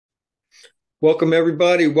Welcome,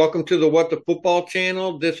 everybody. Welcome to the What the Football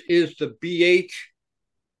channel. This is the BH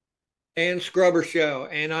and Scrubber Show.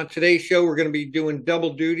 And on today's show, we're going to be doing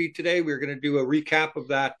double duty today. We're going to do a recap of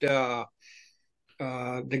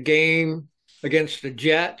the game against the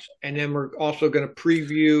Jets. And then we're also going to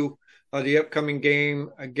preview the upcoming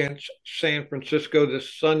game against San Francisco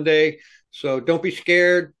this Sunday. So don't be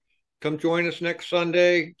scared. Come join us next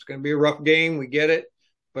Sunday. It's going to be a rough game. We get it.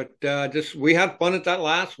 But just we had fun at that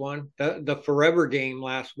last one, the forever game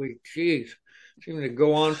last week. Jeez, seemed to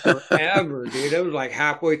go on forever, dude. It was like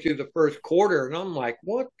halfway through the first quarter, and I'm like,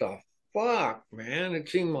 what the fuck, man? It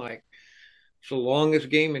seemed like it's the longest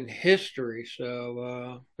game in history.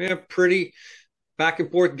 So, yeah, pretty back and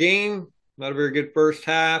forth game. Not a very good first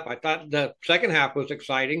half. I thought the second half was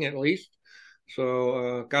exciting, at least.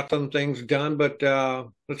 So, got some things done. But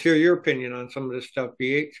let's hear your opinion on some of this stuff,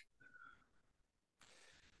 BH.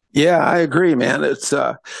 Yeah, I agree, man.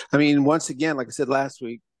 I mean, once again, like I said last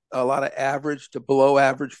week, a lot of average to below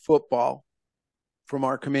average football from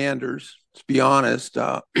our commanders. To be honest,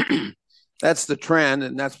 that's the trend,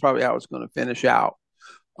 and that's probably how it's going to finish out.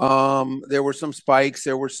 There were some spikes,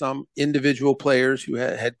 there were some individual players who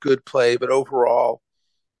had good play, but overall,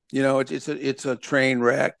 it's a train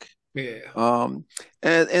wreck. Yeah.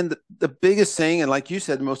 And the biggest thing, and like you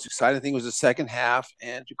said, the most exciting thing was the second half,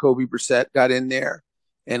 and Jacoby Brissett got in there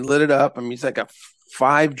and lit it up. I mean, he's like got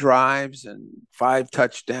five drives and five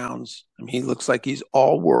touchdowns. I mean, he looks like he's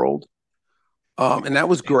all world. And that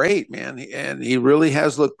was great, man. And he really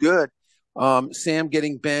has looked good. Sam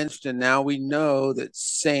getting benched, and now we know that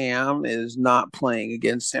Sam is not playing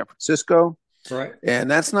against San Francisco, Right. and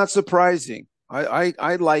that's not surprising.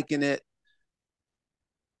 I liken it.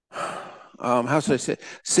 How should I say?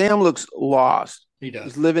 Sam looks lost. He does.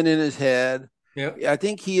 He's living in his head. Yep. I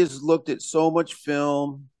think he has looked at so much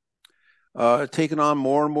film, taken on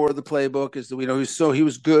more and more of the playbook. As we know, he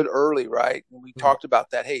was good early, right? And we talked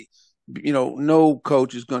about that. Hey, no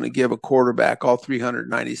coach is going to give a quarterback all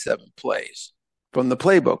 397 plays from the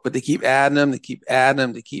playbook, but they keep adding them. They keep adding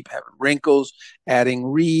them. They keep having wrinkles, adding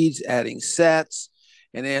reads, adding sets,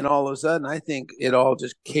 and then all of a sudden, I think it all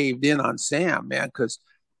just caved in on Sam, man, because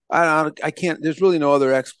I can't. There's really no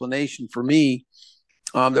other explanation for me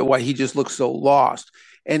that why he just looks so lost.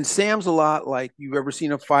 And Sam's a lot like you've ever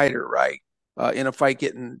seen a fighter, right? In a fight,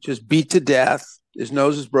 getting just beat to death. His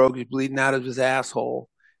nose is broke. He's bleeding out of his asshole,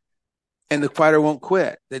 and the fighter won't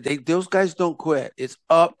quit. Those guys don't quit. It's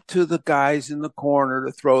up to the guys in the corner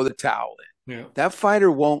to throw the towel in. Yeah. That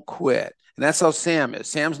fighter won't quit. And that's how Sam is.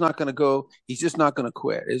 Sam's not going to go. He's just not going to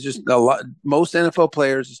quit. It's just a lot. Most NFL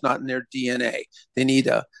players, it's not in their DNA. They need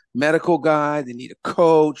a medical guy. They need a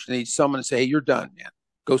coach. They need someone to say, "Hey, you're done, man.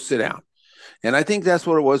 Go sit down." And I think that's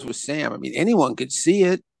what it was with Sam. I mean, anyone could see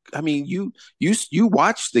it. I mean, you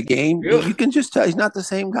watch the game, Yeah. you can just tell he's not the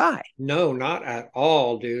same guy. No, not at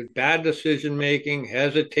all, dude. Bad decision making,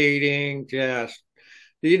 hesitating, just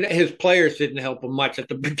his players didn't help him much at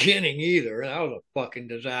the beginning either. That was a fucking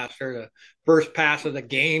disaster. The first pass of the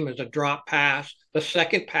game is a drop pass. The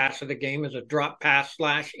second pass of the game is a drop pass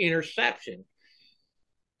slash interception.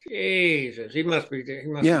 Jesus, he must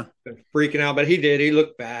have Yeah, been freaking out, but he did. He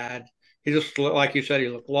looked bad. He just like you said, he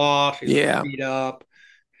looked lost. He looked yeah, beat up.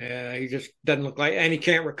 He just doesn't look like, and he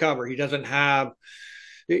can't recover. He doesn't have.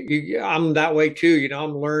 I'm that way too.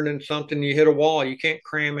 I'm learning something. You hit a wall. You can't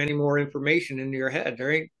cram any more information into your head.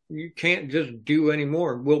 There ain't. You can't just do any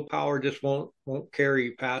more. Willpower just won't carry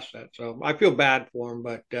you past that. So I feel bad for him,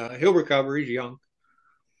 but he'll recover. He's young.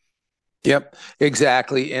 yep,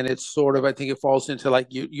 exactly. And it's sort of, I think it falls into like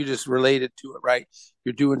you just related to it, right?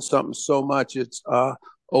 You're doing something so much, it's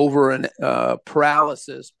over an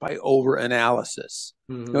paralysis by over analysis.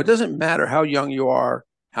 It Mm-hmm. doesn't matter how young you are,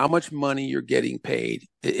 how much money you're getting paid.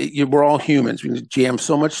 We're all humans. We jam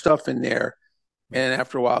so much stuff in there, and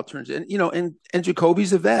after a while, it turns in. And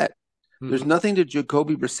Jacoby's a vet. There's Mm-hmm. nothing that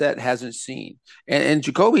Jacoby Brissett hasn't seen, and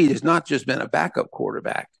Jacoby has not just been a backup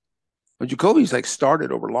quarterback. But Jacoby's like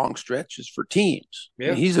started over long stretches for teams. I mean,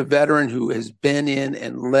 Yeah. he's a veteran who has been in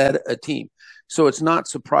and led a team, so it's not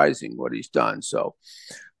surprising what he's done. So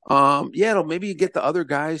yeah, it'll maybe get the other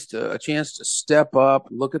guys to a chance to step up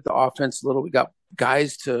and look at the offense a little. We got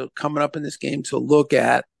guys to coming up in this game to look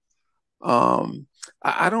at.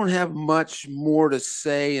 I don't have much more to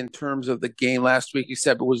say in terms of the game last week,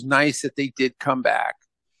 except it was nice that they did come back.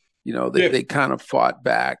 They, Yeah. they kind of fought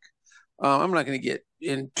back. I'm not going to get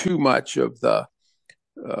in too much of the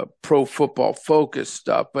pro football focus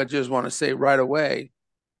stuff, but just want to say right away,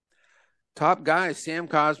 top guys, Sam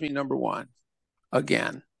Cosmi, number one,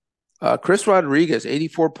 again. Chris Rodriguez,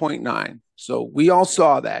 84.9. So we all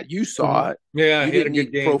saw that. You saw it. Yeah, You he had a didn't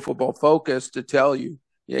good need Pro game. Football Focus to tell you.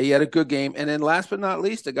 Yeah, he had a good game. And then last but not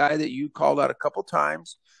least, a guy that you called out a couple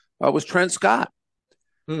times was Trent Scott,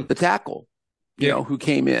 Hmm. the tackle, Yeah. who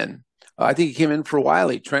came in. I think he came in for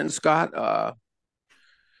Wiley. Trent Scott,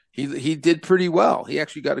 he did pretty well. He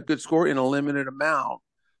actually got a good score in a limited amount.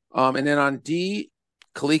 And then on D,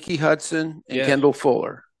 Kaliki Hudson and Yes. Kendall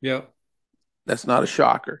Fuller. Yeah. That's not a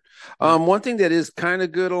shocker. One thing that is kind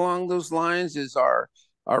of good along those lines is our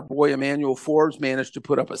boy Emmanuel Forbes managed to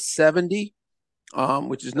put up a 70,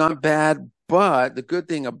 which is not bad. But the good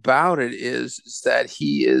thing about it is that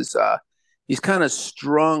he's kind of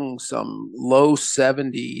strung some low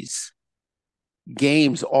 70s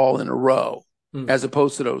games all in a row, as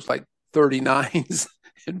opposed to those like 39s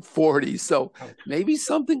and 40s. So maybe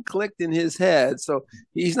something clicked in his head. So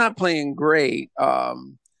he's not playing great.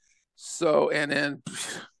 And then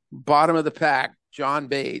bottom of the pack, John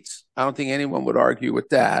Bates. I don't think anyone would argue with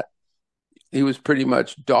that. He was pretty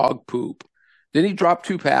much dog poop. Didn't he drop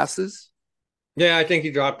 2 passes? Yeah, I think he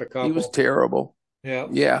dropped a couple. He was terrible. Yeah.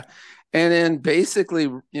 Yeah. And then basically,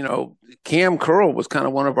 Cam Curl was kind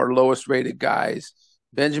of one of our lowest rated guys.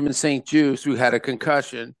 Benjamin St-Juste, who had a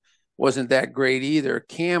concussion, wasn't that great either.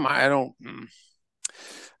 Cam, I don't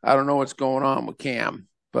know what's going on with Cam,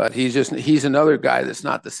 but he's another guy that's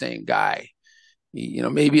not the same guy.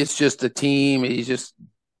 Maybe it's just the team. He's just,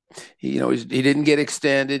 he didn't get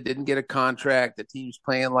extended, didn't get a contract. The team's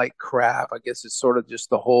playing like crap. I guess it's sort of just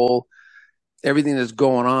the whole everything that's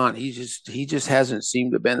going on. He just hasn't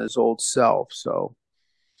seemed to have been his old self. So,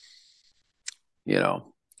 Yeah.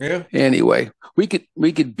 Anyway, we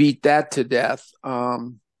could beat that to death.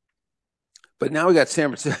 But now we got San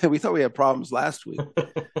Francisco. We thought we had problems last week.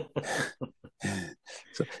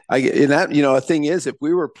 So the thing is, if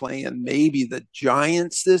we were playing maybe the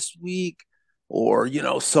Giants this week, or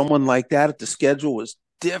someone like that, if the schedule was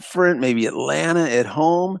different, maybe Atlanta at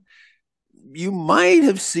home, you might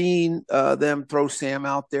have seen them throw Sam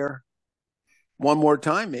out there one more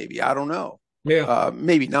time. Maybe, I don't know. Yeah.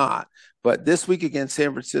 Maybe not. But this week against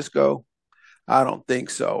San Francisco, I don't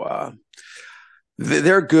think so.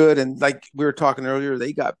 They're good, and like we were talking earlier,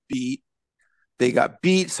 they got beat.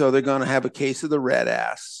 So they're going to have a case of the red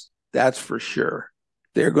ass. That's for sure.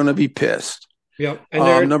 They're going to be pissed. Yep.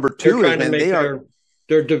 And number 2 is, man, they are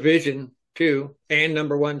their division too, and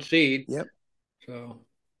number 1 seed. Yep. So.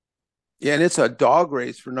 Yeah, and it's a dog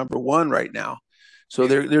race for number 1 right now. So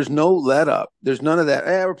there's no let up. There's none of that.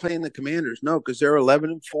 We're playing the Commanders. No, because they're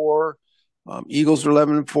 11-4. Eagles are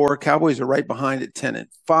 11-4. Cowboys are right behind at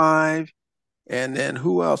 10-5. And then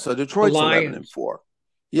who else? So Detroit's 11-4.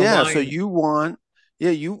 Yeah. So you want,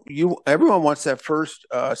 everyone wants that first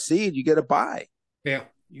seed. You get a bye. Yeah.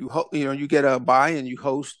 You get a bye and you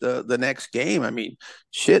host the next game. I mean,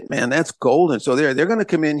 shit, man, that's golden. So they're going to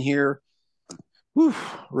come in here,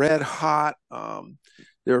 red hot.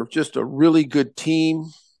 They're just a really good team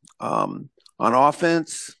on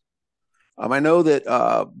offense. I know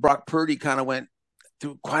that Brock Purdy kind of went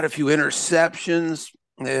through quite a few interceptions.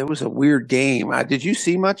 It was a weird game. Did you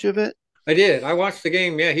see much of it? I did. I watched the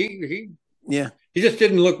game. Yeah, he just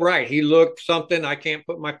didn't look right. He looked something. I can't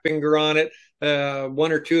put my finger on it.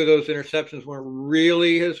 1 or 2 of those interceptions weren't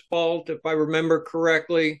really his fault, if I remember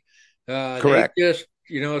correctly. Correct. They just,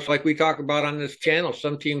 it's like we talk about on this channel.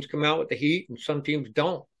 Some teams come out with the heat and some teams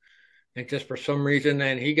don't. And just for some reason,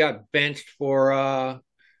 then he got benched for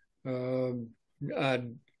Sam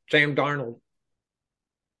Darnold.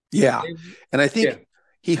 Yeah. And I think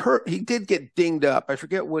he did get dinged up. I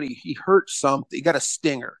forget what he hurt something. He got a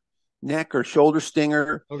stinger, neck or shoulder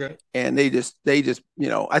stinger. Okay. And they just,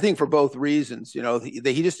 I think for both reasons, he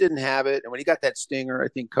just didn't have it. And when he got that stinger, I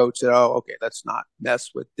think coach said, "Oh, okay, let's not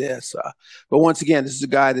mess with this." But once again, this is a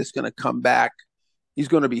guy that's going to come back. He's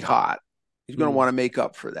going to be hot. He's going to want to make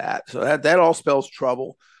up for that. So that all spells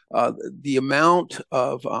trouble. The amount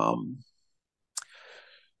of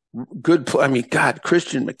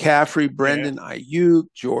Christian McCaffrey, Brendan Ayuk,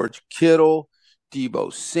 George Kittle,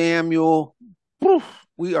 Deebo Samuel.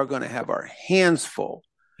 We are going to have our hands full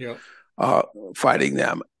fighting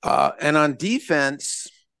them. And on defense,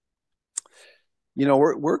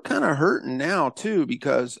 we're kind of hurting now too,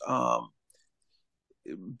 because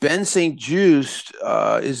Ben St-Juste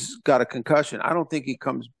is got a concussion. I don't think he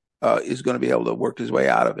is going to be able to work his way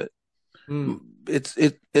out of it.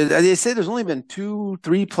 They say there's only been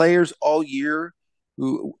 2-3 players all year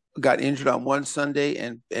who got injured on one Sunday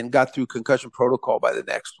and got through concussion protocol by the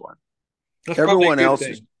next one. That's everyone else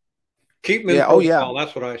is keep them in protocol.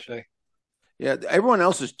 That's what I say. Yeah, everyone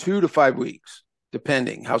else is 2 to 5 weeks,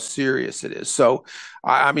 depending how serious it is. So,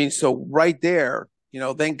 so right there,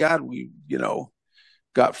 Thank God we,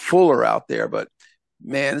 got Fuller out there, but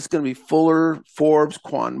man, it's going to be Fuller, Forbes,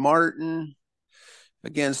 Quan Martin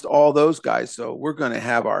against all those guys. So we're going to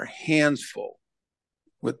have our hands full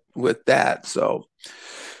with that. So,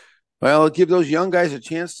 well, give those young guys a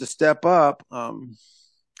chance to step up. I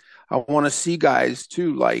want to see guys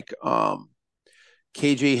too, like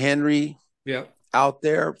KJ Henry, Yeah. out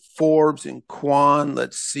there, Forbes and Quan.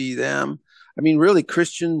 Let's see them. I mean, really,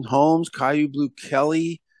 Christian Holmes, Caillou Blue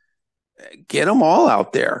Kelly, get them all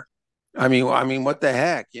out there. I mean, what the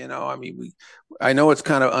heck, I know it's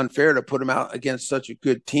kind of unfair to put them out against such a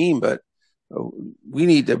good team, but we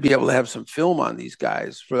need to be able to have some film on these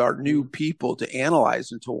guys for our new people to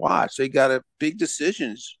analyze and to watch. They got a big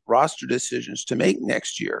decisions, roster decisions to make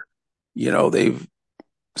next year.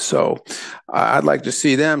 So I'd like to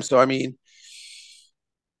see them. So, I mean,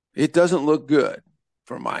 it doesn't look good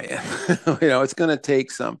from my end. It's going to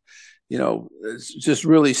take some, it's just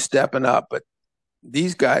really stepping up. But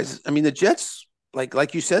these guys, I mean, the Jets,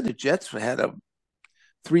 like you said, the Jets had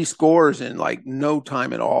 3 scores in like no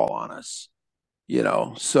time at all on us.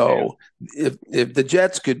 So if the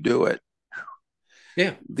Jets could do it,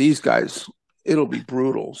 Yeah. these guys, it'll be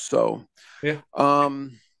brutal. So, Yeah.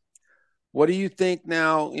 What do you think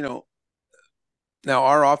now? Now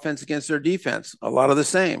our offense against their defense, a lot of the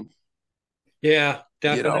same. Yeah, You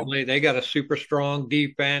know, definitely. They got a super strong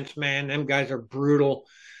defense, man. Them guys are brutal.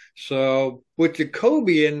 So with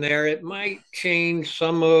Jacoby in there, it might change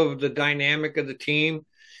some of the dynamic of the team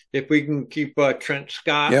if we can keep Trent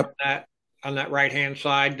Scott yep. on that right hand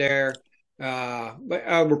side there.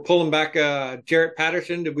 But we're pulling back Jarrett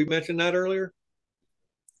Patterson. Did we mention that earlier?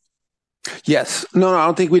 Yes. No, I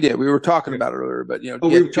don't think we did. We were talking about it earlier, but Oh,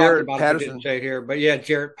 we talked Jared about it. We didn't Patterson. say it here, but yeah,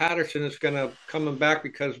 Jarrett Patterson is going to coming back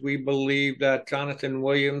because we believe that Jonathan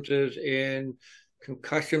Williams is in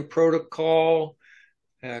concussion protocol.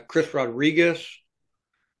 Chris Rodriguez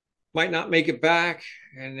might not make it back,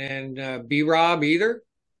 and then B Rob either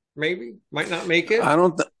maybe might not make it.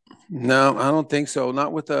 No, I don't think so.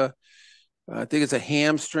 Not with I think it's a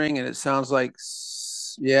hamstring, and it sounds like,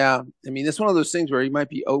 yeah. I mean, it's one of those things where he might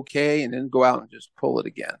be okay, and then go out and just pull it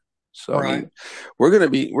again. So I Right, mean,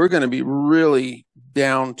 we're gonna be really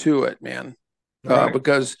down to it, man, right,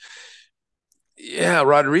 because yeah,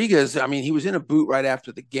 Rodriguez. I mean, he was in a boot right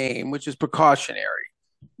after the game, which is precautionary,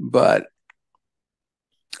 but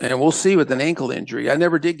and we'll see with an ankle injury. I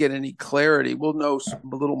never did get any clarity. We'll know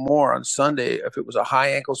a little more on Sunday if it was a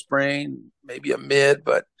high ankle sprain, maybe a mid,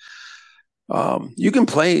 but you can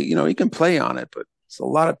play, you can play on it, but it's a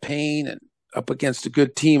lot of pain and up against a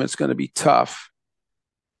good team, it's going to be tough.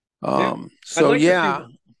 yeah. I'd So like to see. yeah,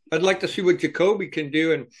 I'd like to see what Jacoby can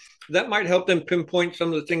do, and that might help them pinpoint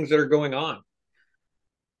some of the things that are going on.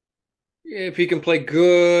 If he can play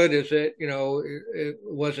good, is it,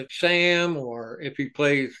 was it Sam, or if he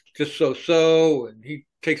plays just so and he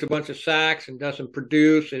takes a bunch of sacks and doesn't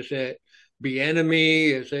produce, is it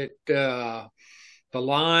Bieniemy? Is it the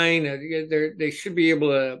line? They should be able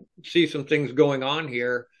to see some things going on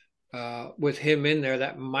here with him in there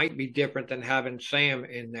that might be different than having Sam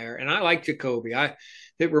in there. And I like Jacoby.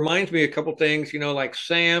 It reminds me a couple things, like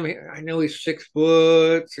Sam. I know he's 6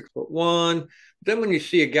 foot, 6'1". Then when you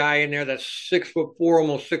see a guy in there that's 6'4",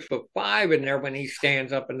 almost 6'5" in there when he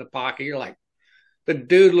stands up in the pocket, you're like, the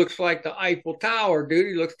dude looks like the Eiffel Tower, dude.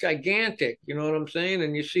 He looks gigantic. You know what I'm saying?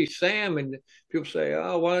 And you see Sam, and people say,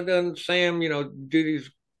 "Oh, why doesn't Sam, do these,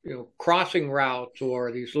 crossing routes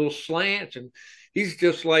or these little slants?" And he's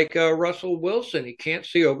just like Russell Wilson. He can't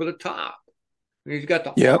see over the top. And he's got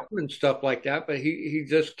the yep, arm and stuff like that, but he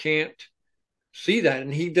just can't see that,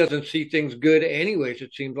 and he doesn't see things good anyways.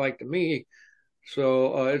 It seems like to me.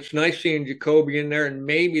 So it's nice seeing Jacoby in there, and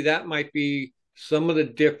maybe that might be some of the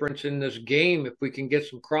difference in this game if we can get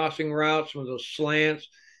some crossing routes, some of those slants,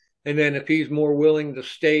 and then if he's more willing to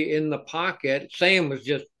stay in the pocket. Sam was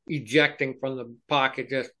just ejecting from the pocket,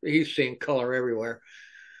 just he's seeing color everywhere.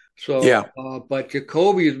 So, yeah, but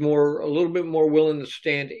Jacoby is a little bit more willing to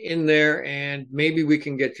stand in there, and maybe we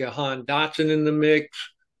can get Jahan Dotson in the mix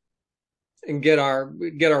and get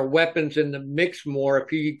our weapons in the mix more if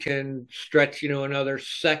he can stretch another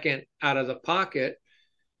second out of the pocket,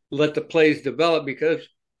 let the plays develop, because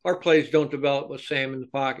our plays don't develop with Sam in the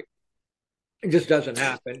pocket. It just doesn't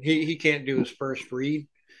happen. He can't do his first read.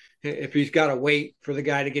 If he's got to wait for the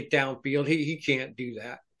guy to get downfield, he can't do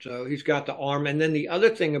that. So he's got the arm. And then the other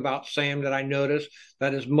thing about Sam that I noticed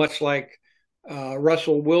that is much like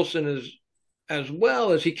Russell Wilson is, as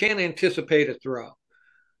well, as he can't anticipate a throw.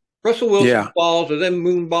 Russell Wilson's Yeah. balls are them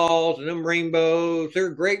moon balls and them rainbows.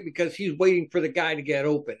 They're great because he's waiting for the guy to get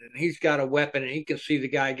open, and he's got a weapon, and he can see the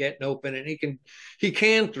guy getting open, and he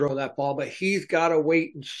can throw that ball, but he's got to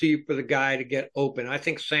wait and see for the guy to get open. I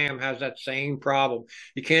think Sam has that same problem.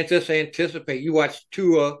 You can't just anticipate. You watch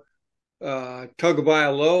Tua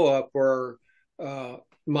Tagovailoa for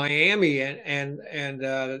Miami and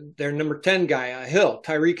their number 10 guy, Hill,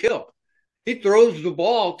 Tyreek Hill. He throws the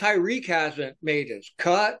ball. Tyreek hasn't made his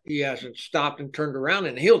cut. He hasn't stopped and turned around,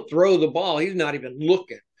 and he'll throw the ball. He's not even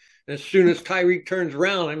looking. And as soon as Tyreek turns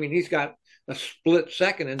around, I mean, he's got a split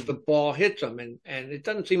second, and the ball hits him. And it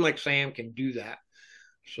doesn't seem like Sam can do that.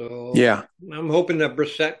 So Yeah. I'm hoping that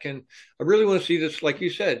Brissett can. I really want to see this, like you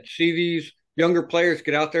said, see these younger players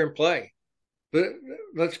get out there and play.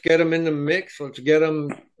 Let's get them in the mix. Let's get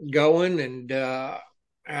them going. And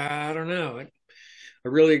I don't know.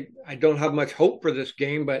 I don't have much hope for this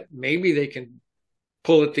game, but maybe they can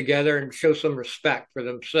pull it together and show some respect for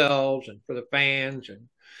themselves and for the fans. And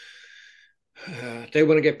they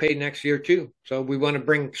want to get paid next year too. So we want to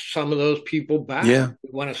bring some of those people back. Yeah. We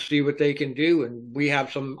want to see what they can do. And we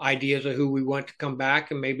have some ideas of who we want to come back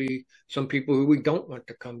and maybe some people who we don't want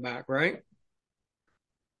to come back, right?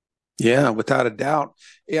 Yeah, without a doubt.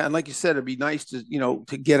 Yeah, and like you said, it'd be nice to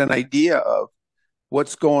to get an idea of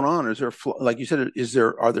what's going on. Is there, like you said,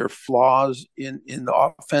 are there flaws in the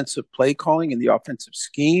offensive play calling, in the offensive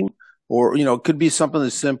scheme, or it could be something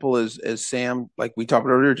as simple as Sam, like we talked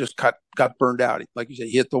about earlier, just got burned out. Like you said,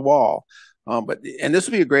 he hit the wall. And this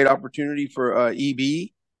would be a great opportunity for EB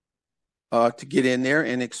to get in there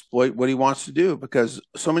and exploit what he wants to do, because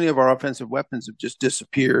so many of our offensive weapons have just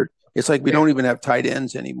disappeared. It's like we don't even have tight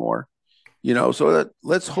ends anymore. So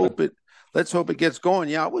let's hope it gets going.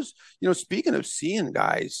 Yeah, I was, speaking of seeing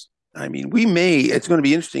guys, I mean, it's going to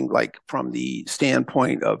be interesting, like from the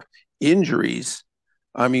standpoint of injuries.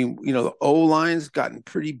 I mean, the O line's gotten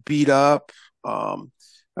pretty beat up. I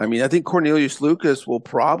mean, I think Cornelius Lucas will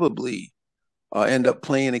probably end up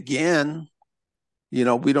playing again. We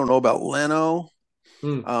don't know about Leno.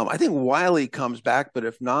 Hmm. I think Wiley comes back, but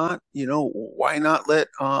if not, why not let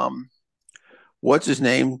what's his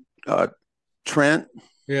name? Trent.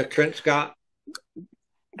 Yeah, Trent Scott.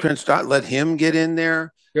 Trent Stott, let him get in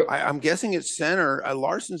there. Yep. I'm guessing at center,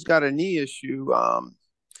 Larson's got a knee issue.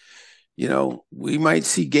 We might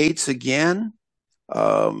see Gates again.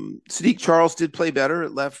 Sadiq Charles did play better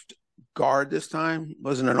at left guard this time.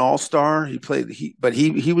 Wasn't an all-star. But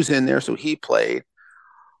he was in there, so he played.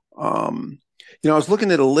 I was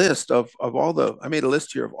looking at a list of I made a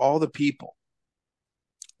list here of all the people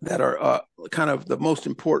that are kind of the most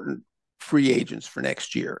important free agents for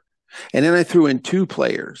next year. And then I threw in two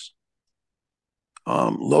players,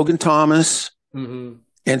 Logan Thomas and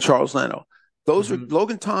Charles Leno. Those are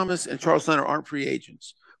Logan Thomas and Charles Leno aren't free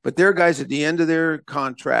agents, but they're guys at the end of their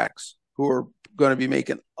contracts who are going to be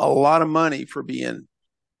making a lot of money for being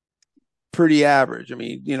pretty average. I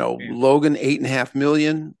mean, Logan $8.5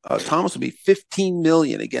 million, Thomas will be $15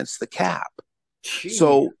 million against the cap. Jeez.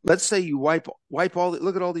 So let's say you wipe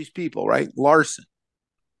look at all these people, right? Larson,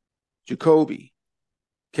 Jacoby,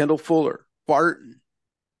 Kendall Fuller, Barton,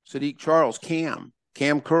 Sadiq Charles,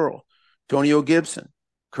 Cam Curl, Antonio Gibson,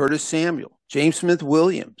 Curtis Samuel, James Smith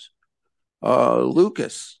Williams,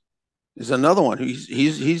 Lucas is another one who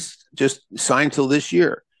he's just signed till this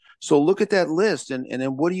year. So look at that list, and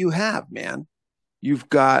then what do you have, man? You've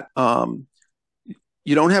got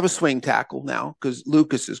you don't have a swing tackle now because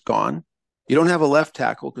Lucas is gone. You don't have a left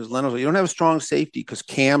tackle because Leno's. You don't have a strong safety because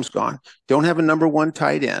Cam's gone. Don't have a number one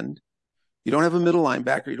tight end. You don't have a middle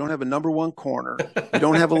linebacker. You don't have a number one corner. You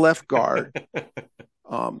don't have a left guard.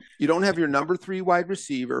 You don't have your number 3 wide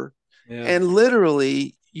receiver. Yeah. And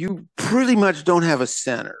literally, you pretty much don't have a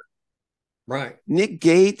center. Right. Nick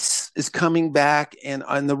Gates is coming back, and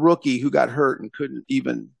the rookie who got hurt and couldn't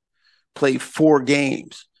even play 4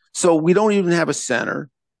 games. So we don't even have a center.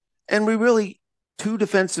 And we really, 2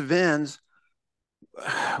 defensive ends,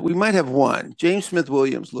 we might have one. James Smith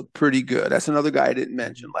Williams looked pretty good. That's another guy I didn't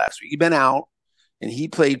mention last week. He'd been out, and he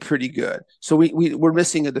played pretty good. So we're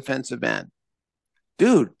missing a defensive end.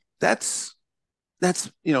 Dude, that's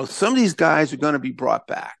some of these guys are going to be brought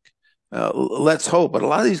back. Let's hope. But a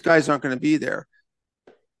lot of these guys aren't going to be there.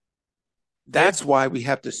 That's why we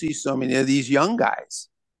have to see so many of these young guys.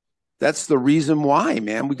 That's the reason why,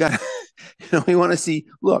 man. We got we want to see,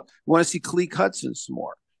 we want to see Khaleke Hudson some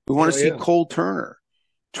more. We want to see Cole Turner,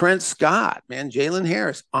 Trent Scott, man, Jalen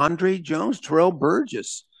Harris, Andre Jones, Terrell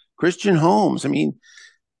Burgess, Christian Holmes. I mean,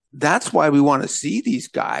 that's why we want to see these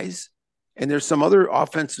guys. And there's some other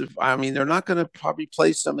offensive. I mean, they're not going to probably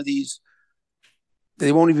play some of these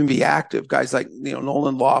they won't even be active. Guys like,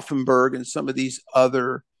 Nolan Laufenberg and some of these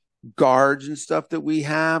other guards and stuff that we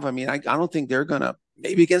have. I mean, I don't think they're gonna.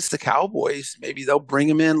 Maybe against the Cowboys, maybe they'll bring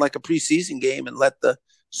them in like a preseason game and let the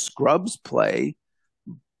scrubs play.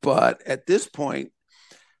 But at this point,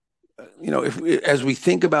 as we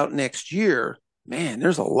think about next year, man,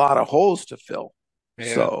 there's a lot of holes to fill.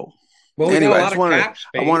 Yeah. So, well, we anyway, got a lot of cap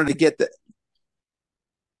space. I wanted to get that.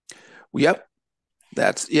 Yep,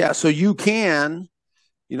 So you can,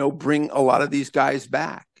 bring a lot of these guys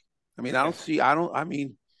back. I mean,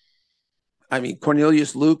 I mean,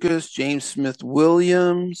 Cornelius Lucas, James Smith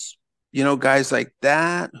Williams, guys like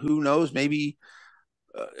that. Who knows? Maybe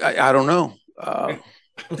I don't know. I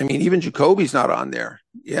mean, even Jacoby's not on there.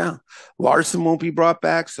 Yeah, Larson won't be brought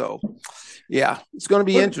back. So, yeah, it's going to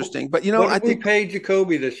be interesting. But I think we paid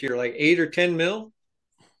Jacoby this year, like 8 or 10 mil,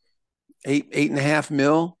 8.5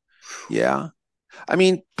 mil. Yeah. I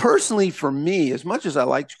mean, personally, for me, as much as I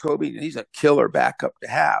like Jacoby, he's a killer backup to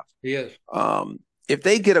have. He is. If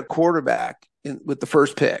they get a quarterback with the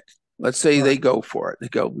first pick, let's say they go for it. They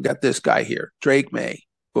go, we got this guy here, Drake May.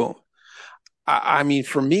 Boom. I mean,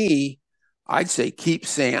 for me, I'd say keep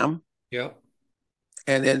Sam. Yeah.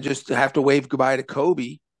 And then just have to wave goodbye to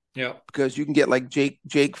Kobe. Yeah. Because you can get like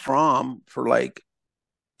Jake Fromm for like,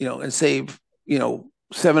 and save,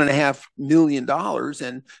 $7.5 million.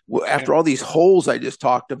 And after all these holes I just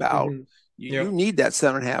talked about, you need that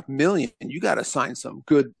 $7.5 million. And you got to sign some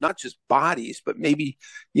good, not just bodies, but maybe,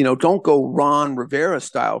 don't go Ron Rivera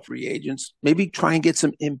style free agents. Maybe try and get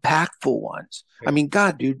some impactful ones. Yeah. I mean,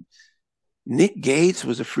 God, dude, Nick Gates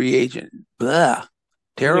was a free agent. Blah,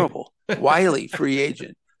 terrible. Wiley, free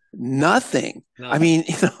agent. Nothing. I mean,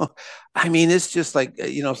 it's just like,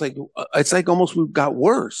 it's like almost we've got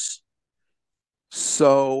worse.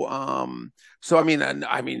 So, I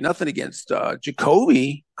mean, nothing against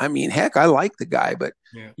Jacoby. I mean, heck, I like the guy, but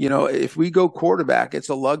if we go quarterback, it's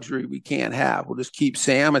a luxury we can't have. We'll just keep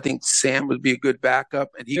Sam. I think Sam would be a good backup,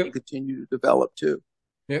 and he can continue to develop too.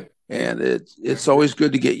 Yeah, and it's always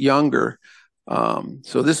good to get younger.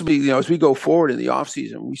 So this will be, as we go forward in the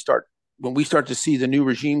offseason, when we start to see the new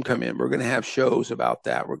regime come in, we're going to have shows about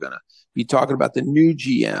that. We're going to be talking about the new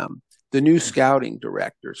GM, the new scouting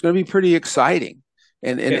director. It's going to be pretty exciting.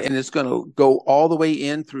 And it's going to go all the way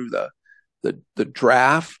in through the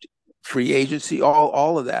draft, free agency,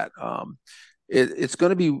 all of that. It's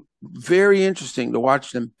going to be very interesting to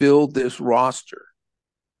watch them build this roster,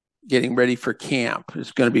 getting ready for camp.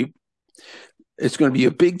 It's going to be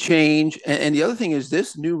a big change. And the other thing is,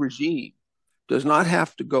 this new regime does not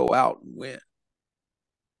have to go out and win.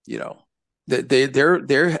 They're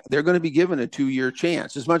going to be given a 2-year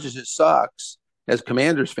chance. As much as it sucks as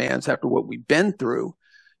Commanders fans after what we've been through,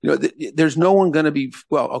 there's no one going to be,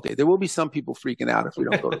 there will be some people freaking out if we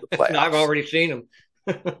don't go to the playoffs. I've already seen them.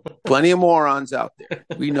 Plenty of morons out there.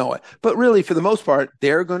 We know it. But really, for the most part,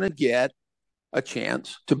 they're going to get a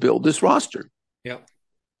chance to build this roster.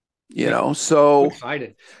 Yeah. So I'm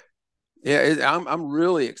excited. Yeah, I'm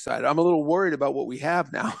really excited. I'm a little worried about what we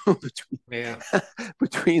have now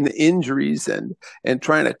between the injuries and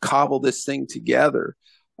trying to cobble this thing together.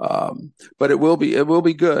 But it will be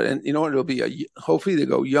good. And it'll be hopefully they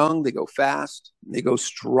go young, they go fast, they go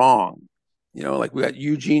strong. Like we got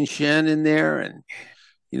Eugene Shen in there, and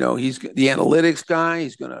he's the analytics guy.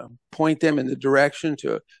 He's going to point them in the direction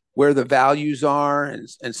to where the values are,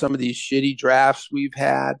 and some of these shitty drafts we've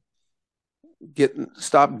had.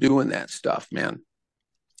 Stop doing that stuff, man.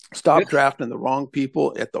 Stop drafting the wrong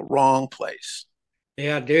people at the wrong place.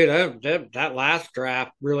 Yeah, dude, that last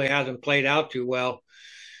draft really hasn't played out too well.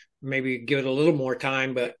 Maybe give it a little more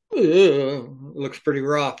time, but looks pretty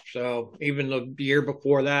rough. So even the year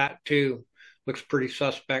before that too looks pretty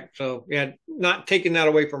suspect. So yeah, not taking that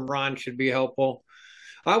away from Ron should be helpful.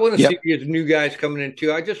 I want to see the new guys coming in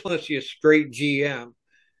too. I just want to see a straight GM.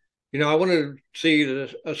 I want to see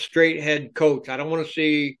a straight head coach. I don't want to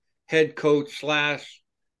see head coach /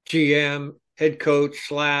 GM, head coach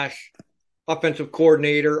 / offensive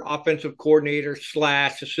coordinator /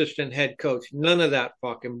 assistant head coach. None of that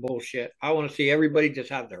fucking bullshit. I want to see everybody just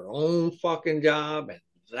have their own fucking job, and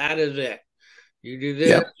that is it. You do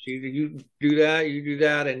this, you do that, you do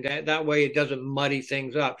that, and that way it doesn't muddy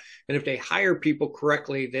things up. And if they hire people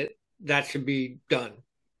correctly, that should be done.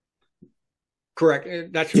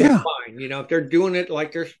 Correct. That should be fine. If they're doing it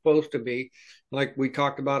like they're supposed to be, like we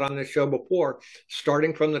talked about on the show before,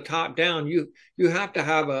 starting from the top down, you have to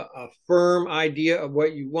have a firm idea of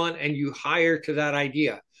what you want, and you hire to that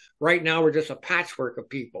idea. Right now, we're just a patchwork of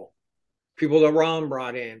people that Ron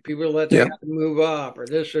brought in, people that they have to move up or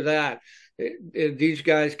this or that. These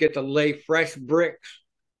guys get to lay fresh bricks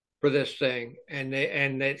for this thing, and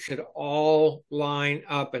it should all line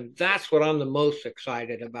up, and that's what I'm the most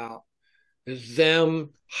excited about, is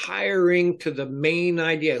them hiring to the main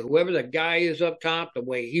idea. Whoever the guy is up top, the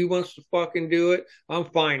way he wants to fucking do it, I'm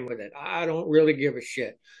fine with it. I don't really give a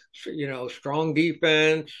shit. So, strong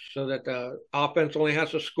defense so that the offense only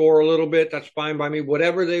has to score a little bit. That's fine by me.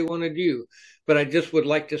 Whatever they want to do. But I just would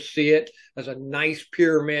like to see it as a nice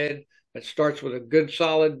pyramid that starts with a good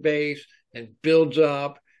solid base and builds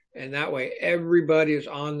up. And that way everybody is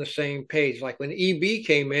on the same page. Like when EB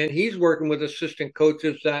came in, he's working with assistant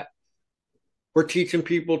coaches that we're teaching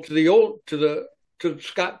people to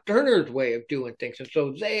Scott Turner's way of doing things. And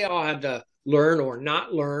so they all had to learn or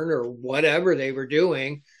not learn or whatever they were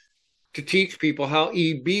doing to teach people how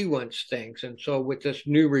EB wants things. And so with this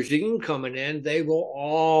new regime coming in, they will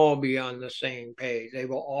all be on the same page. They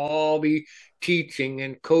will all be teaching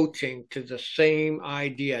and coaching to the same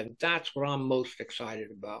idea. And that's what I'm most excited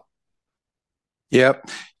about. Yep.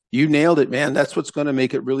 You nailed it, man. That's what's going to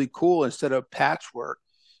make it really cool instead of patchwork.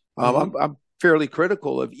 I'm fairly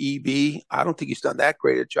critical of EB. I don't think he's done that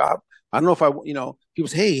great a job. I don't know if people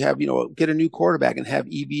say, hey, get a new quarterback and have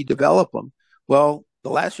EB develop them. Well, the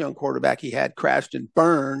last young quarterback he had crashed and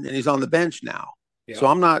burned, and he's on the bench now. Yeah. So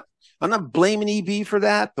I'm not blaming EB for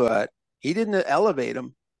that, but he didn't elevate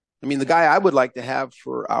him. I mean, the guy I would like to have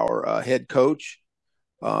for our head coach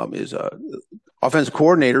is a offensive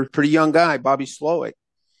coordinator, pretty young guy, Bobby Slowick,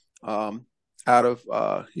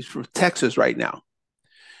 he's from Texas right now.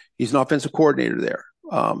 He's an offensive coordinator there.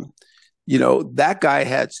 That guy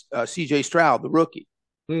had C.J. Stroud, the rookie,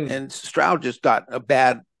 and Stroud just got a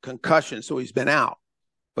bad concussion, so he's been out.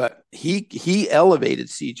 But he elevated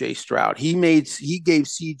C.J. Stroud. He gave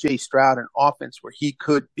C.J. Stroud an offense where he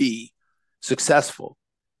could be successful,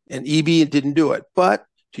 and EB didn't do it. But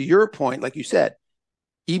to your point, like you said,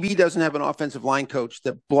 EB doesn't have an offensive line coach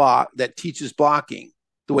that teaches blocking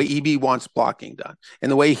the way EB wants blocking done, and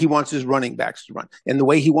the way he wants his running backs to run, and the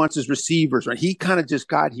way he wants his receivers run. He kind of just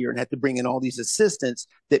got here and had to bring in all these assistants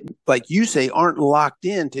that, like you say, aren't locked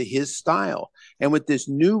into his style. And with this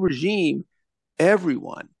new regime,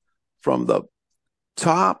 everyone from the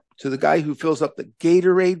top to the guy who fills up the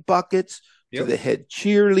Gatorade buckets to the head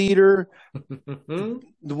cheerleader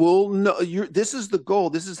will know this is the goal.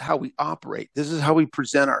 This is how we operate. This is how we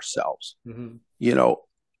present ourselves.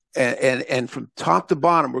 And from top to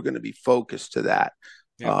bottom, we're going to be focused to that.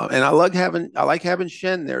 And I like having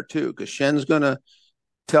Shen there too, because Shen's going to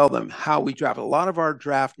tell them how we draft. A lot of our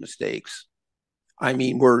draft mistakes, I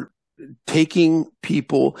mean, we're taking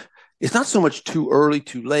people. It's not so much too early,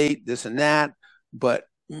 too late, this and that, but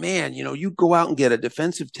man, you go out and get a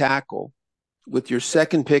defensive tackle with your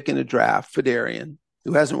second pick in the draft, Fedarian,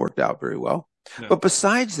 who hasn't worked out very well. No. But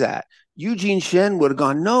besides that, Eugene Shen would have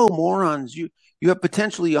gone, no, morons, you have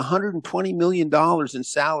potentially $120 million in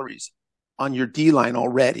salaries on your D-line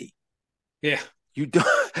already. Yeah. You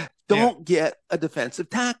don't get a defensive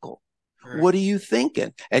tackle. Right. What are you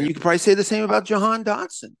thinking? And you could probably say the same about Jahan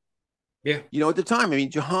Dotson. Yeah. At the time, I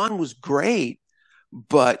mean, Jahan was great,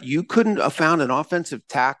 but you couldn't have found an offensive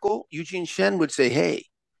tackle. Eugene Shen would say, hey,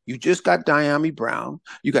 you just got Dyami Brown.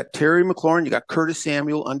 You got Terry McLaurin. You got Curtis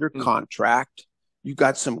Samuel under contract. You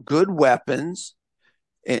got some good weapons.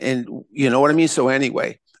 And you know what I mean? So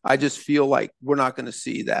anyway, I just feel like we're not going to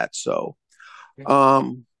see that. So,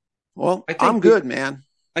 I'm good, man.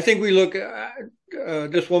 I think we look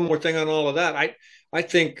just one more thing on all of that. I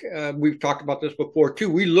think we've talked about this before too.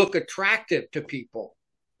 We look attractive to people.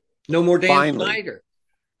 No more Dan Snyder.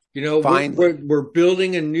 We're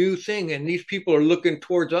building a new thing, and these people are looking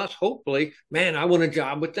towards us. Hopefully, man, I want a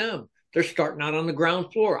job with them. They're starting out on the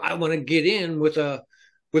ground floor. I want to get in with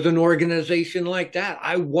an organization like that.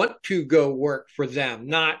 I want to go work for them.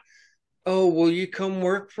 Not, oh, will you come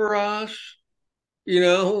work for us?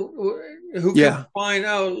 Who can find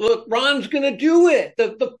out, look, Ron's going to do it.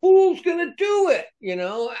 The fool's going to do it.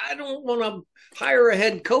 I don't want to hire a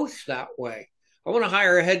head coach that way. I want to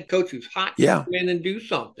hire a head coach who's hot to come in and do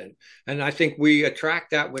something. And I think we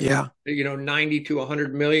attract that with, 90 to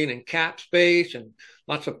 100 million in cap space and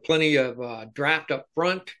plenty of draft up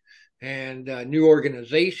front and new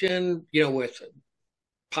organization, with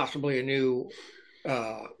possibly a new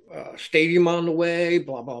stadium on the way,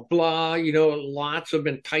 blah, blah, blah, lots of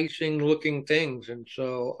enticing looking things. And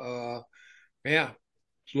so, it's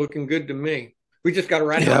looking good to me. We just got to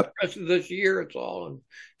wrap up the rest of this year. It's all, and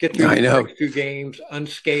get through the next 2 games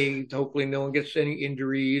unscathed. Hopefully no one gets any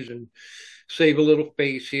injuries and save a little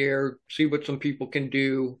face here, see what some people can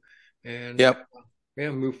do, and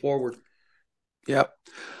move forward. Yep.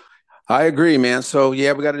 I agree, man. So we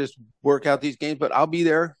got to just work out these games, but I'll be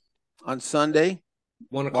there on Sunday.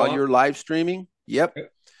 while 1 o'clock. you're live streaming. Yep.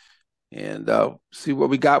 And see what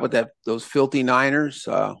we got with those filthy Niners.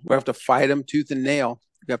 We have to fight them tooth and nail.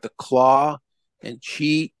 We have to claw and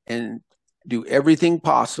cheat and do everything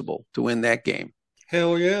possible to win that game.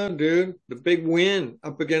 Hell yeah, dude. The big win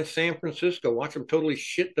up against San Francisco. Watch them totally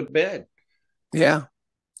shit the bed. Yeah.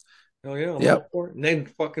 Hell yeah, I'm Yep. all for it. And then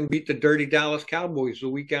fucking beat the dirty Dallas Cowboys the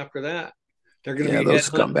week after that. They're going to be those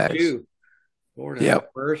headhunting scumbags. too. Lord have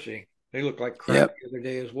mercy. They look like crap the other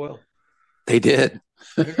day as well. They did.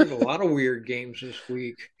 There's a lot of weird games this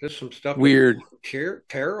week. There's some stuff weird,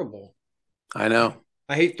 terrible. I know.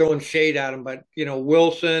 I hate throwing shade at him, but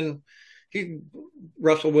Wilson,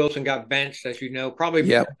 Russell Wilson got benched, as you know. Probably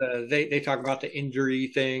they talk about the injury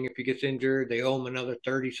thing. If he gets injured, they owe him another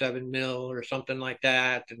 37 mil or something like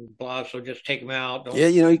that, and blah. So just take him out.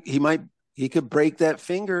 He could break that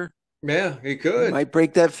finger. Yeah, he could. He might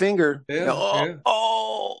break that finger. Yeah.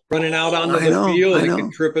 Running out onto the field, he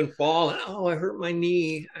could trip and fall. Oh, I hurt my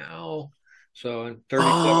knee. Ow. So in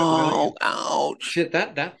 37 million. Ouch. Shit,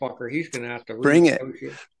 that fucker, he's gonna have to bring it.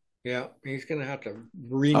 Yeah, he's gonna have to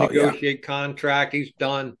renegotiate contract. He's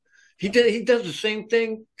done. He does the same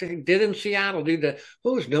thing he did in Seattle, dude.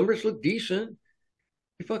 His numbers look decent.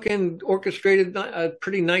 He fucking orchestrated a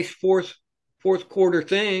pretty nice fourth quarter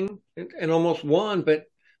thing and almost won, but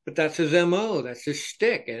that's his MO. That's his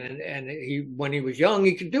stick. And he, when he was young,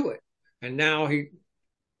 he could do it. And now he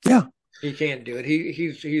can't do it.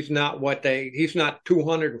 He's not he's not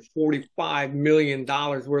 $245 million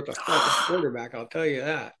worth of fucking quarterback. I'll tell you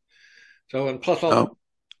that. So, and plus all the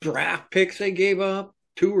draft picks they gave up,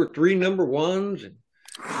 2 or 3 number ones. And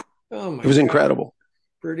it was incredible.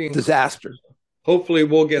 Pretty disaster. Hopefully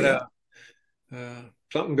we'll get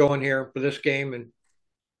something going here for this game and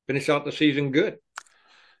finish out the season good.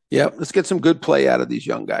 Yep, let's get some good play out of these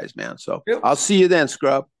young guys, man. So I'll see you then,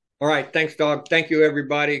 Scrub. All right, thanks, dog. Thank you,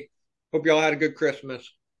 everybody. Hope y'all had a good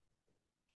Christmas.